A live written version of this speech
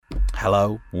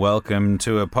Hello, welcome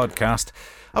to a podcast.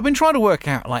 I've been trying to work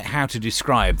out how to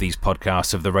describe these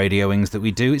podcasts of the radioings that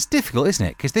we do. It's difficult, isn't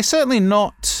it? Because they're certainly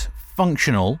not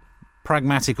functional,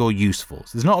 pragmatic or useful.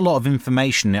 So there's not a lot of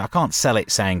information. I can't sell it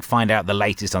saying find out the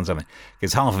latest on something,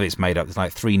 because half of it's made up. There's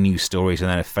like 3 news stories and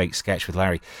then a fake sketch with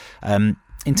Larry. In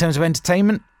terms of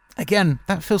entertainment, again,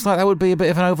 that feels like that would be a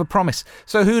bit of an overpromise.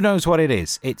 So who knows what it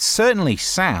is? It's certainly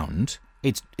sound,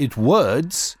 it's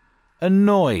words and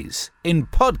noise in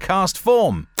podcast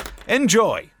form.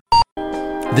 Enjoy!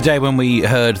 The day when we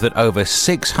heard that over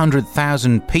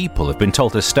 600,000 people have been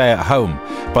told to stay at home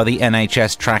by the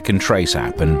NHS Track and Trace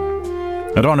app. And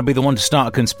I don't want to be the one to start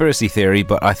a conspiracy theory,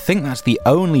 but I think that's the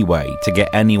only way to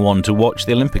get anyone to watch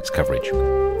the Olympics coverage.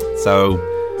 So,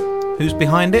 who's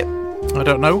behind it? I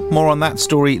don't know. More on that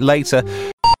story later.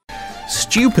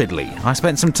 Stupidly, I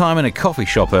spent some time in a coffee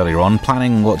shop earlier on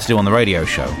planning what to do on the radio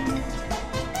show.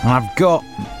 And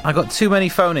I got too many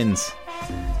phone-ins.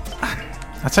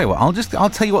 I'll tell you what, I'll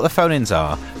tell you what the phone-ins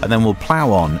are, and then we'll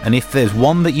plough on. And if there's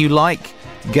one that you like,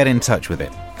 get in touch with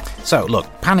it. So, look,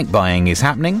 panic buying is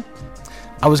happening.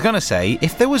 I was going to say,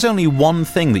 if there was only one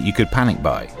thing that you could panic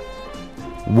buy,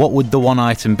 what would the one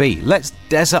item be? Let's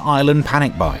desert island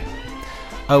panic buy.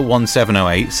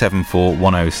 01708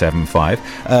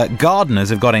 741075.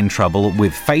 Gardeners have got in trouble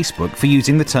with Facebook for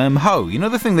using the term hoe. You know,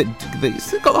 the thing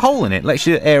that's got a hole in it, lets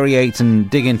you aerate and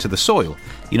dig into the soil.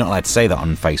 You're not allowed to say that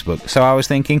on Facebook. So I was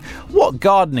thinking, what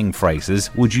gardening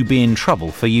phrases would you be in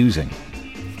trouble for using?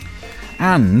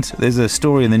 And there's a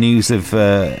story in the news of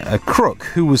a crook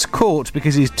who was caught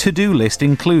because his to-do list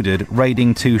included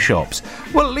raiding 2 shops.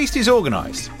 Well, at least he's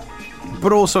organised,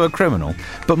 but also a criminal.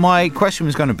 But my question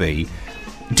was going to be,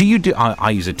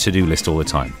 I use a to-do list all the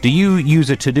time. Do you use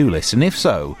a to-do list? And if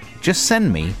so, just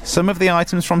send me some of the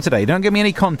items from today. Don't give me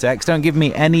any context. Don't give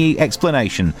me any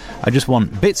explanation. I just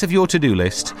want bits of your to-do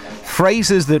list,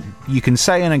 phrases that you can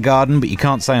say in a garden but you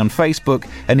can't say on Facebook.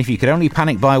 And if you could only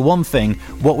panic buy one thing,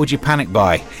 what would you panic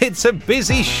buy? It's a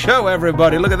busy show,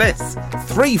 everybody. Look at this.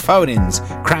 3 phone-ins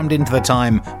crammed into the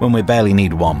time when we barely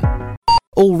need one.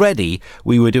 Already,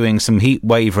 we were doing some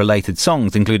heatwave-related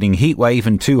songs, including Heatwave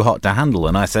and Too Hot to Handle,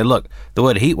 and I said, look, the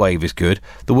word heatwave is good,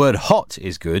 the word hot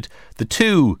is good, the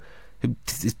two,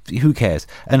 who cares,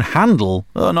 and handle,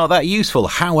 not that useful.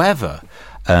 However,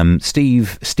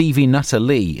 Stevie Nutter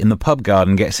Lee in the pub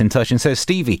garden gets in touch and says,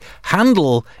 Stevie,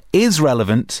 handle is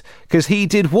relevant because he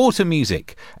did water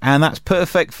music, and that's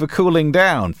perfect for cooling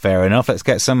down. Fair enough, let's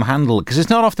get some handle, because it's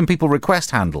not often people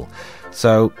request handle,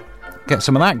 so get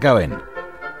some of that going.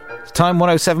 Time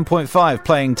 107.5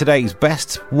 playing today's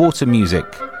best water music.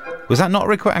 Was that not a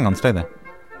request? Hang on, stay there.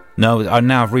 No,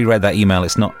 I've reread that email.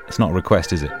 It's not a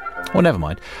request, is it? Well, never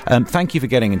mind. Thank you for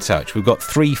getting in touch. We've got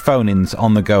 3 phone-ins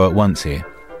on the go at once here.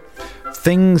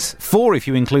 4 if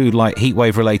you include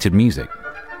heatwave-related music.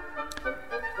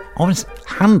 Honest,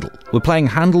 Handel. We're playing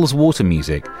Handel's water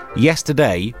music.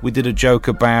 Yesterday, we did a joke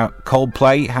about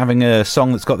Coldplay having a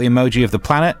song that's got the emoji of the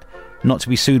planet. Not to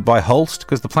be sued by Holst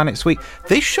because the planet's sweet.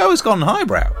 This show's gone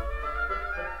highbrow.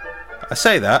 I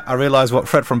say that, I realise what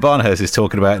Fred from Barnehurst is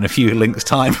talking about in a few links'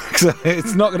 time.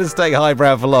 It's not going to stay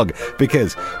highbrow for long,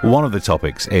 because one of the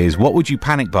topics is, what would you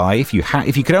panic buy if you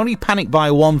could only panic buy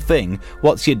one thing?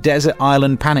 What's your desert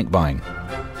island panic buying?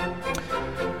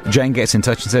 Jane gets in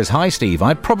touch and says, hi Steve,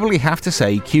 I'd probably have to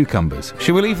say cucumbers.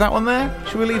 Should we leave that one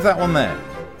there?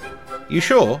 You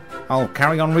sure? I'll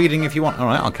carry on reading if you want.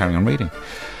 Alright, I'll carry on reading.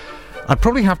 I'd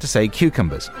probably have to say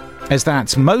cucumbers, as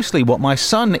that's mostly what my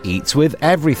son eats with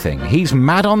everything. He's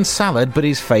mad on salad, but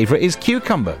his favourite is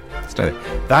cucumber.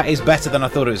 That is better than I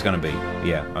thought it was going to be.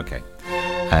 Yeah, okay.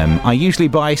 I usually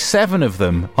buy 7 of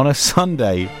them on a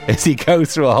Sunday as he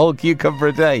goes through a whole cucumber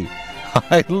a day.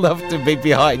 I'd love to be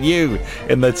behind you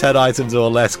in the 10 items or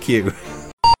less queue.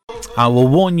 I will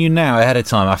warn you now ahead of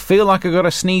time. I feel like I've got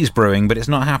a sneeze brewing, but it's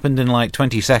not happened in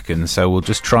 20 seconds, so we'll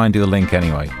just try and do the link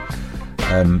anyway.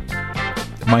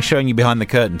 Am I showing you behind the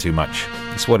curtain too much?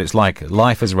 It's what it's like,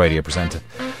 life as a radio presenter.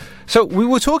 So we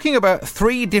were talking about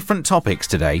 3 different topics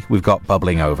today we've got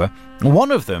bubbling over.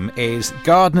 One of them is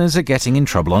gardeners are getting in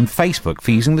trouble on Facebook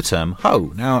for using the term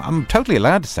hoe. Now, I'm totally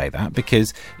allowed to say that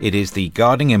because it is the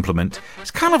gardening implement.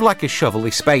 It's kind of like a shovel,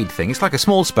 spade thing. It's like a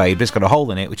small spade, but it's got a hole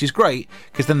in it, which is great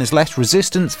because then there's less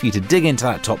resistance for you to dig into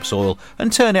that topsoil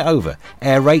and turn it over.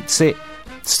 Aerates it,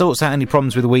 sorts out any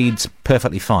problems with weeds,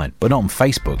 perfectly fine. But not on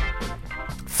Facebook.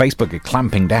 Facebook are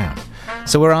clamping down.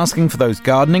 So we're asking for those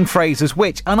gardening phrases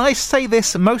which, and I say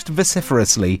this most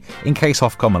vociferously in case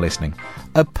Ofcom are listening,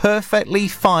 are perfectly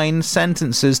fine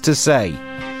sentences to say.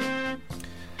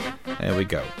 There we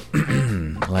go.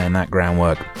 Laying that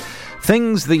groundwork.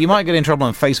 Things that you might get in trouble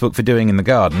on Facebook for doing in the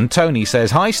garden. Tony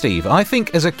says, "Hi Steve, I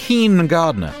think as a keen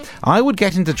gardener, I would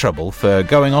get into trouble for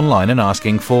going online and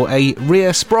asking for a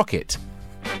rear sprocket."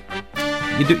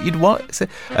 You'd what?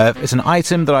 It's an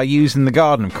item that I use in the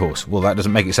garden, of course. Well, that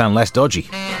doesn't make it sound less dodgy.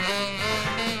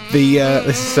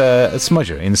 This is a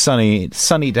smudger in sunny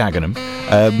Dagenham.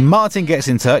 Martin gets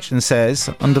in touch and says,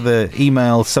 under the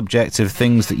email subject of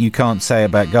things that you can't say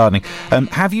about gardening,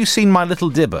 have you seen my little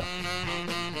dibber?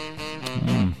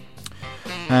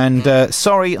 And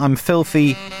sorry, I'm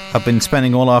filthy. I've been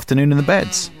spending all afternoon in the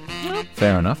beds.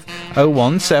 Fair enough.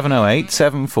 01708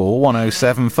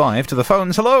 741075 to the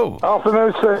phones. Hello.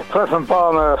 Afternoon, Steve. Cliff and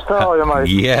Barnhurst. How are you, mate?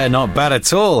 Yeah, not bad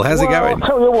at all. How's it going? I'll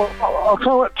tell you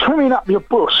what, trimming up your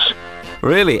bush.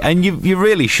 Really? And you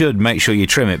really should make sure you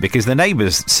trim it because the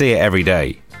neighbours see it every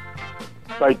day.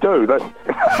 They do.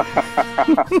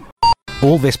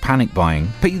 All this panic buying,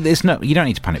 but you don't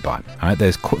need to panic buy. Right?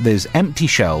 There's empty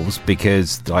shelves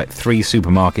because like 3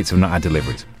 supermarkets have not had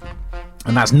deliveries.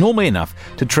 And that's normally enough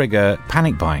to trigger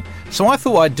panic buying. So I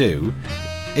thought I'd do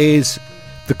is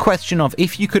the question of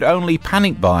if you could only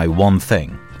panic buy one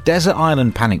thing. Desert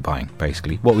Island panic buying,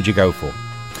 basically. What would you go for?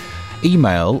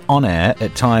 Email on air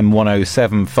at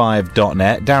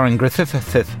time1075.net. Darren Griffith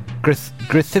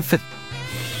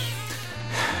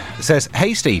says,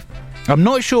 "Hey Steve, I'm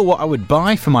not sure what I would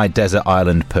buy for my desert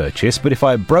island purchase, but if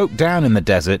I broke down in the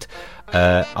desert,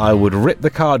 I would rip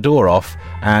the car door off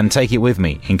and take it with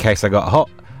me in case I got hot,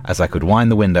 as I could wind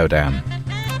the window down."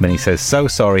 Then he says, "So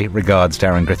sorry, regards,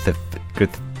 Darren Griffith."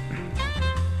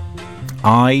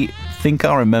 I think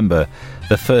I remember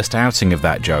the first outing of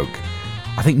that joke.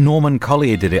 I think Norman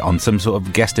Collier did it on some sort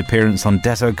of guest appearance on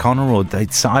Des O'Connor,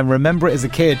 I remember it as a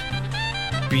kid.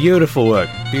 Beautiful work,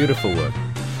 beautiful work.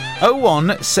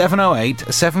 01708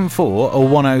 74 or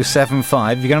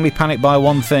 1075. If you're going to be panicked by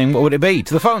one thing, what would it be?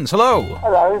 To the phones. Hello.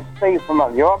 Hello, Steve from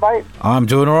Upney. You all right, mate? I'm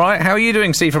doing all right. How are you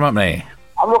doing, Steve from Upney?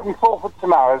 I'm looking forward for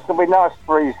tomorrow. It's going to be a nice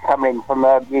breeze coming from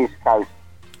the East Coast.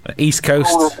 East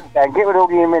Coast? Get rid of all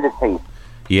the humidity.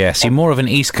 Yes, you're more of an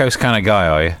East Coast kind of guy,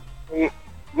 are you?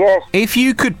 Yes. If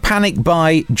you could panic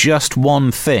buy just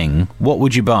one thing, what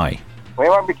would you buy? Well,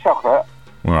 it won't be chocolate.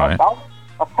 Right. A tub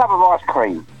of ice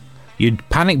cream. You'd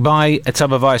panic buy a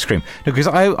tub of ice cream. Because,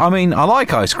 I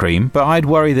like ice cream, but I'd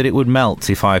worry that it would melt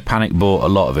if I panic bought a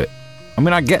lot of it. I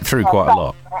mean, I'd get through quite a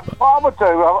lot. What I would do,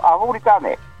 I've already done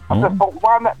it. I just bought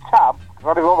one tub, because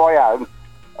I live on my own,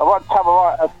 one tub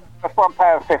of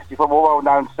 £1.50 from a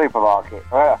well-known supermarket.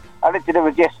 And it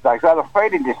delivered yesterday, so I had a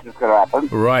feeling this was going to happen.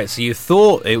 Right, so you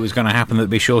thought it was going to happen, there'd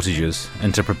be shortages.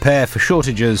 And to prepare for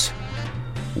shortages,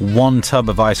 one tub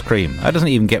of ice cream. That doesn't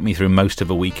even get me through most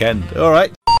of a weekend. All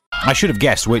right. I should have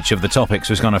guessed which of the topics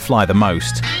was going to fly the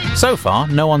most. So far,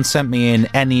 no one sent me in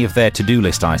any of their to-do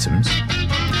list items.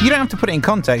 You don't have to put it in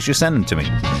context, just send them to me.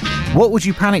 What would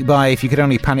you panic buy if you could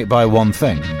only panic buy one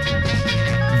thing?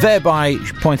 Thereby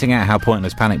pointing out how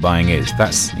pointless panic buying is.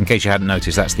 That's, in case you hadn't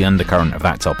noticed, that's the undercurrent of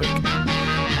that topic.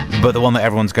 But the one that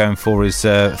everyone's going for is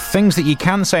things that you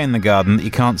can say in the garden that you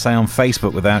can't say on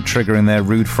Facebook without triggering their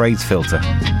rude phrase filter.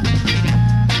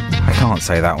 I can't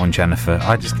say that one, Jennifer.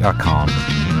 I can't.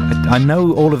 I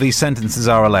know all of these sentences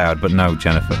are allowed, but no,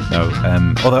 Jennifer, no.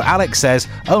 Although Alex says,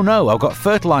 "Oh no, I've got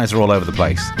fertiliser all over the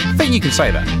place." I think you can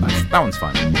say that. That one's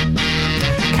fine.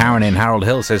 Karen in Harold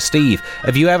Hill says, "Steve,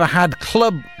 have you ever had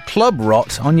club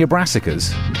rot on your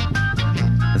brassicas?"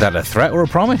 Is that a threat or a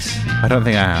promise? I don't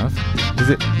think I have. Is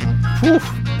it? Whew.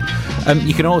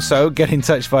 You can also get in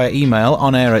touch via email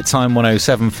on air at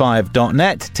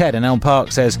time1075.net. Ted in Elm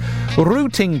Park says,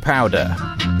 "Rooting powder.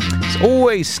 It's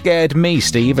always scared me,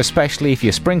 Steve, especially if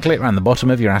you sprinkle it around the bottom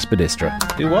of your aspidistra."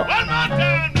 Do what?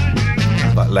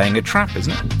 Like laying a trap,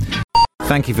 isn't it?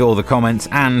 Thank you for all the comments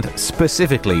and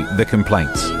specifically the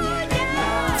complaints.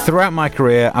 Throughout my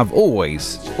career, I've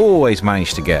always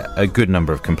managed to get a good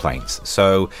number of complaints.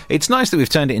 So it's nice that we've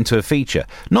turned it into a feature.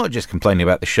 Not just complaining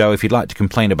about the show. If you'd like to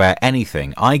complain about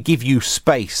anything, I give you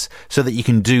space so that you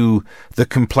can do the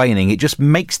complaining. It just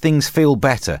makes things feel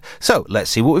better. So let's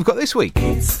see what we've got this week.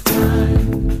 It's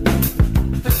time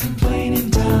for complaining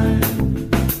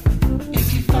time.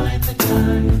 If you find the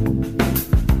time,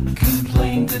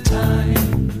 complain the time.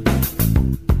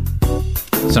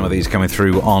 Some of these coming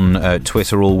through on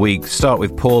Twitter all week. Start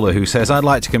with Paula, who says, "I'd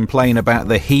like to complain about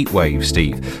the heat wave,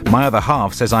 Steve. My other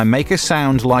half says I make a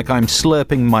sound like I'm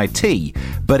slurping my tea,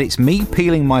 but it's me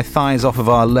peeling my thighs off of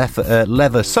our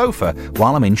leather sofa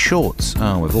while I'm in shorts."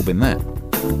 Oh, we've all been there.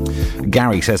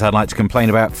 Gary says, "I'd like to complain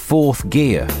about fourth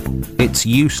gear. It's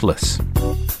useless."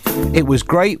 It was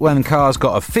great when cars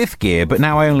got a fifth gear, but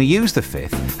now I only use the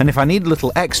fifth, and if I need a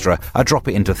little extra, I drop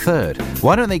it into third.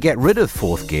 Why don't they get rid of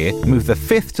fourth gear, move the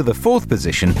fifth to the fourth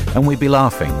position, and we'd be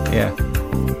laughing? Yeah.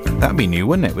 That'd be new,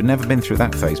 wouldn't it? We'd never been through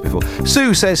that phase before.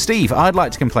 Sue says, Steve, I'd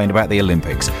like to complain about the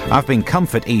Olympics. I've been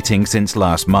comfort eating since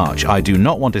last March. I do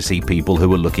not want to see people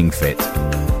who are looking fit.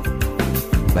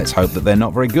 Let's hope that they're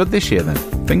not very good this year then.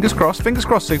 Fingers crossed,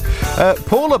 Sue.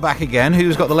 Paula back again,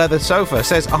 who's got the leather sofa,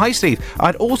 says, hi Steve,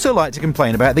 I'd also like to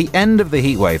complain about the end of the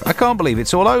heatwave. I can't believe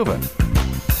it's all over.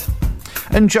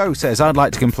 And Joe says, I'd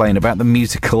like to complain about the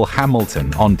musical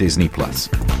Hamilton on Disney+.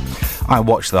 I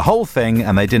watched the whole thing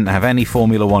and they didn't have any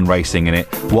Formula 1 racing in it.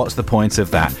 What's the point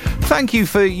of that? Thank you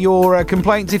for your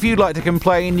complaints. If you'd like to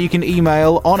complain, you can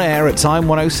email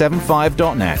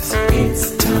onair@time1075.net.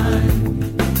 It's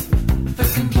time for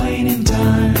complaining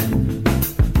time.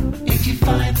 If you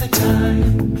find the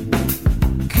time,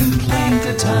 complain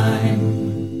the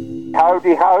time.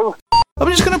 Howdy ho. I'm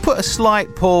just going to put a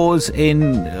slight pause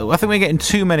in. I think we're getting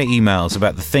too many emails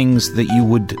about the things that you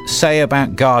would say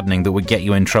about gardening that would get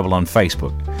you in trouble on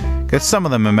Facebook. Because some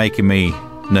of them are making me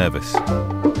nervous.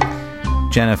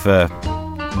 Jennifer,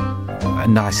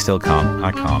 no, I still can't.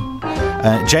 I can't.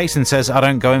 Jason says, I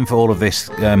don't go in for all of this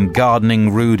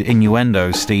gardening rude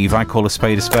innuendo, Steve. I call a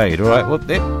spade a spade. All right, well,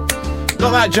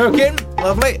 got that joke in.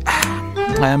 Lovely.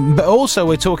 But also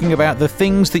we're talking about the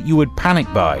things that you would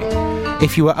panic buy.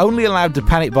 If you were only allowed to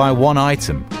panic buy one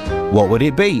item, what would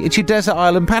it be? It's your desert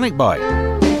island panic buy.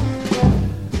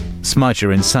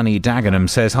 Smudger in sunny Dagenham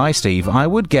says, hi Steve, I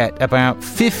would get about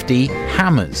 50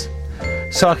 hammers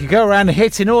so I could go around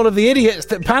hitting all of the idiots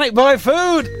that panic buy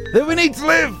food that we need to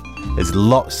live.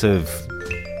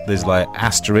 There's like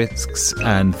asterisks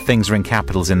and things are in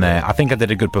capitals in there. I think I did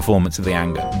a good performance of the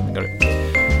anger. I got it.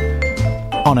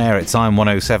 On air at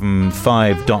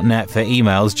time1075.net for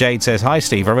emails. Jade says, hi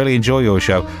Steve, I really enjoy your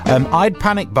show. I'd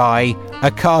panic buy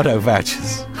Ocado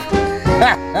vouchers.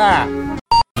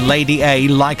 Lady A,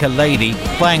 like a lady,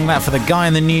 playing that for the guy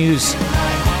in the news.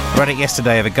 Read it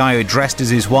yesterday of a guy who dressed as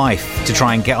his wife to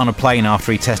try and get on a plane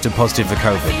after he tested positive for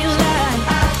COVID.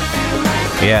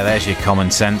 Yeah, there's your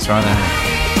common sense right there.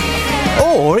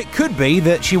 Or it could be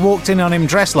that she walked in on him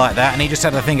dressed like that and he just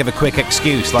had to think of a quick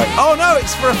excuse like, oh no,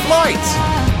 it's for a flight.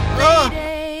 Oh,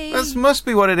 that must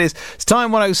be what it is. It's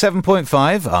time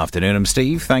 107.5. Afternoon, I'm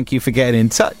Steve. Thank you for getting in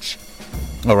touch.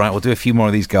 All right, we'll do a few more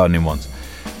of these gardening ones.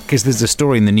 Because there's a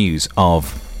story in the news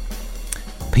of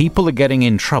people are getting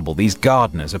in trouble. These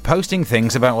gardeners are posting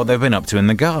things about what they've been up to in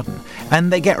the garden.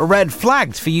 And they get red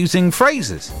flagged for using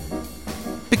phrases.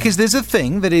 Because there's a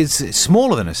thing that is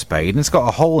smaller than a spade and it's got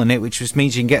a hole in it, which just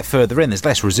means you can get further in. There's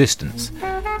less resistance.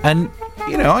 And,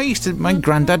 you know, my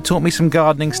granddad taught me some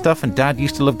gardening stuff and Dad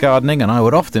used to love gardening and I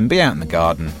would often be out in the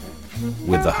garden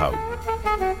with the hoe.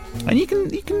 And you can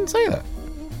say that.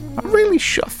 I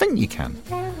think you can.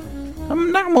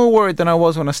 I'm now more worried than I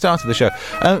was when I started the show.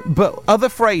 But other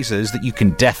phrases that you can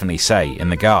definitely say in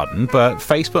the garden, but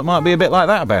Facebook might be a bit like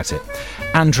that about it.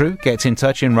 Andrew gets in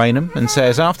touch in Raynham and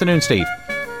says, afternoon, Steve.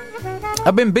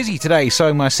 I've been busy today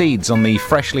sowing my seeds on the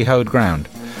freshly hoed ground.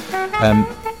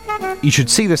 You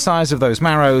should see the size of those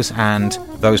marrows, and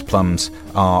those plums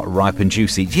are ripe and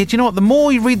juicy. Yeah, do you know what? The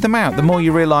more you read them out, the more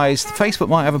you realise Facebook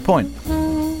might have a point.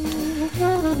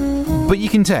 But you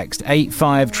can text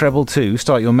 85222,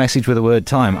 start your message with the word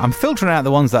time. I'm filtering out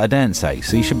the ones that I daren't say,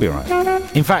 so you should be right.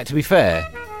 In fact, to be fair,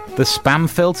 the spam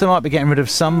filter might be getting rid of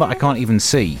some that I can't even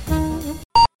see.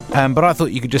 But I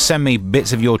thought you could just send me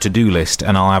bits of your to-do list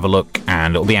and I'll have a look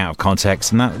and it'll be out of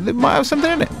context and that it might have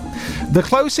something in it. The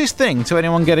closest thing to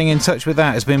anyone getting in touch with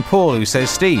that has been Paul, who says,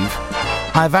 Steve,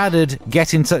 I've added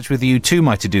get in touch with you to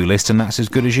my to-do list and that's as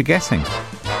good as you're getting.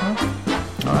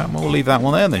 Alright, we'll leave that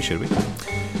one there then, should we?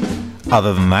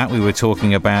 Other than that, we were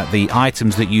talking about the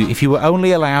items that if you were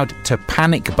only allowed to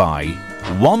panic buy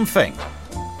one thing,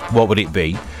 what would it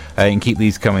be? And keep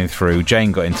these coming through.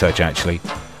 Jane got in touch, actually.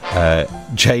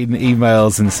 Jane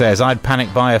emails and says, I'd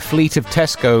panic buy a fleet of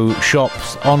Tesco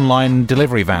shops online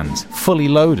delivery vans, fully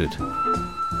loaded.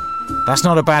 That's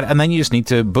not a bad... And then you just need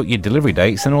to book your delivery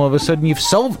dates and all of a sudden you've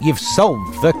solved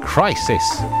the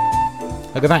crisis.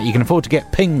 Look at that, you can afford to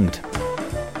get pinged.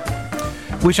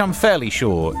 Which I'm fairly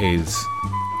sure is...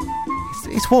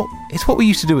 It's what we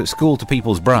used to do at school to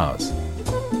people's bras.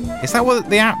 Is that what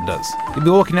the app does? You'd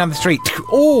be walking down the street,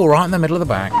 oh, right in the middle of the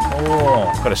back.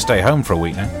 Oh, got to stay home for a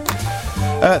week now.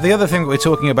 The other thing that we're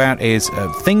talking about is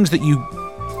things that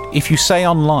if you say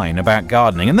online about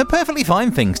gardening, and they're perfectly fine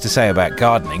things to say about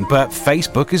gardening, but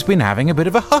Facebook has been having a bit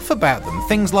of a huff about them.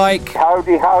 Things like...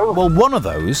 Howdy ho. Well, one of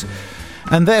those,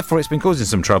 and therefore it's been causing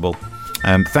some trouble,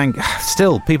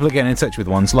 Still, people are getting in touch with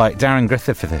ones like Darren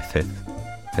Griffith,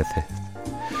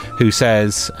 who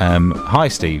says, "Hi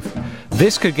Steve,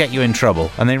 this could get you in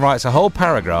trouble," and then writes a whole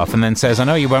paragraph and then says, "I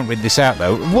know you won't read this out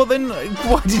though." Well then,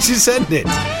 why did you send it?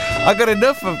 I got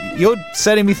enough of you're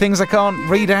sending me things I can't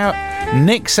read out.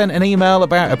 Nick sent an email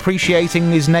about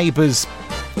appreciating his neighbour's.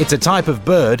 It's a type of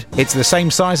bird. It's the same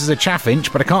size as a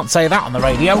chaffinch, but I can't say that on the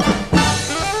radio.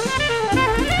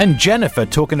 And Jennifer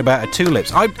talking about her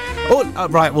tulips.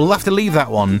 Right, we'll have to leave that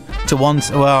one to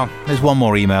once. Well, there's one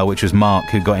more email, which was Mark,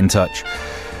 who got in touch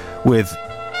with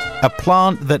a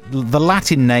plant that the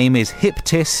Latin name is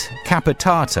Hyptis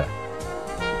capitata.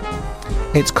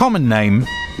 Its common name.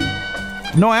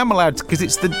 No, I am allowed to,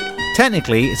 because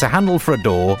technically it's a handle for a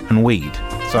door and weed.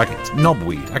 So it's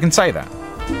knobweed. I can say that.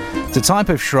 It's a type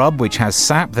of shrub which has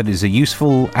sap that is a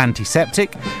useful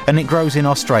antiseptic, and it grows in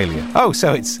Australia. Oh,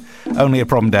 so it's only a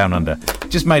problem down under.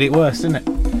 Just made it worse, didn't it?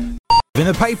 In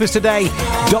the papers today,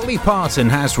 Dolly Parton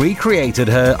has recreated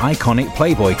her iconic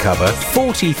Playboy cover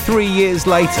 43 years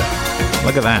later.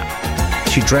 Look at that.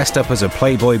 She dressed up as a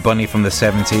Playboy bunny from the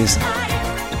 70s.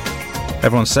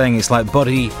 Everyone's saying it's like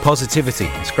body positivity.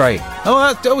 It's great. Oh,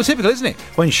 that's typical, isn't it?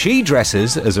 When she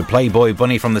dresses as a Playboy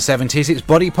bunny from the 70s, it's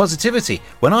body positivity.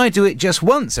 When I do it just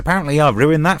once, apparently I've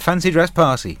ruined that fancy dress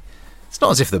party. It's not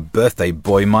as if the birthday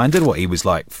boy minded what he was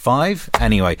like 5.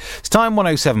 Anyway, it's time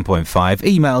 107.5.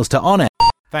 Emails to On Air.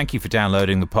 Thank you for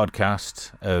downloading the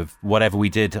podcast of whatever we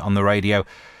did on the radio.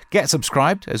 Get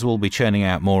subscribed, as we'll be churning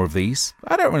out more of these.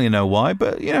 I don't really know why,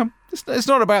 but, it's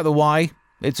not about the why.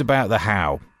 It's about the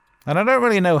how. And I don't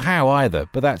really know how either,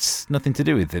 but that's nothing to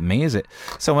do with me, is it?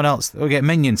 Someone else, we'll get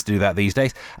minions to do that these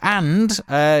days. And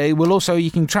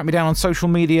you can track me down on social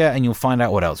media and you'll find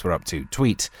out what else we're up to.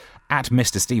 Tweet at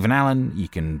Mr. Stephen Allen. You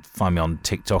can find me on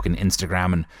TikTok and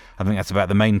Instagram, and I think that's about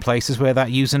the main places where that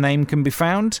username can be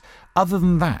found. Other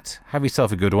than that, have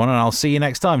yourself a good one, and I'll see you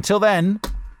next time. Till then,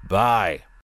 bye.